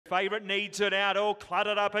Favourite needs it out, all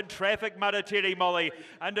cluttered up in traffic, Marotiri Molly.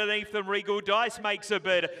 Underneath them, Regal Dice makes a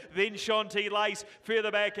bid. Then Shanti Lace,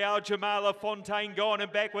 further back, Al Jamala Fontaine gone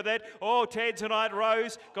and back with it. Oh, Tanzanite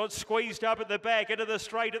Rose got squeezed up at the back, into the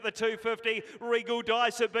straight at the 250. Regal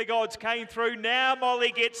Dice at big odds came through. Now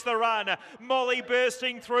Molly gets the run. Molly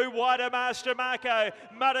bursting through, wider Master Marco.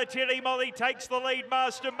 Marotiri Molly takes the lead,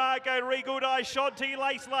 Master Marco. Regal Dice, Shanti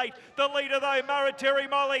Lace late. The leader though, Marotiri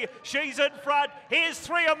Molly. She's in front. Here's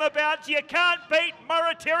 3 on the bounce. You can't beat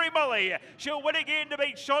Marotiri Molly. She'll win again to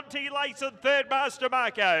beat Shanti Lace and third, Master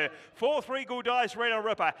Marco. Fourth, Regal Dice, Red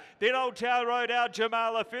Ripper. Then Old Town Road, out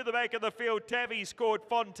Jamala. Further back in the field, Tavi scored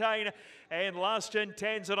Fontaine. And last in,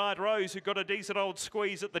 Tanzanite Rose, who got a decent old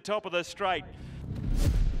squeeze at the top of the straight.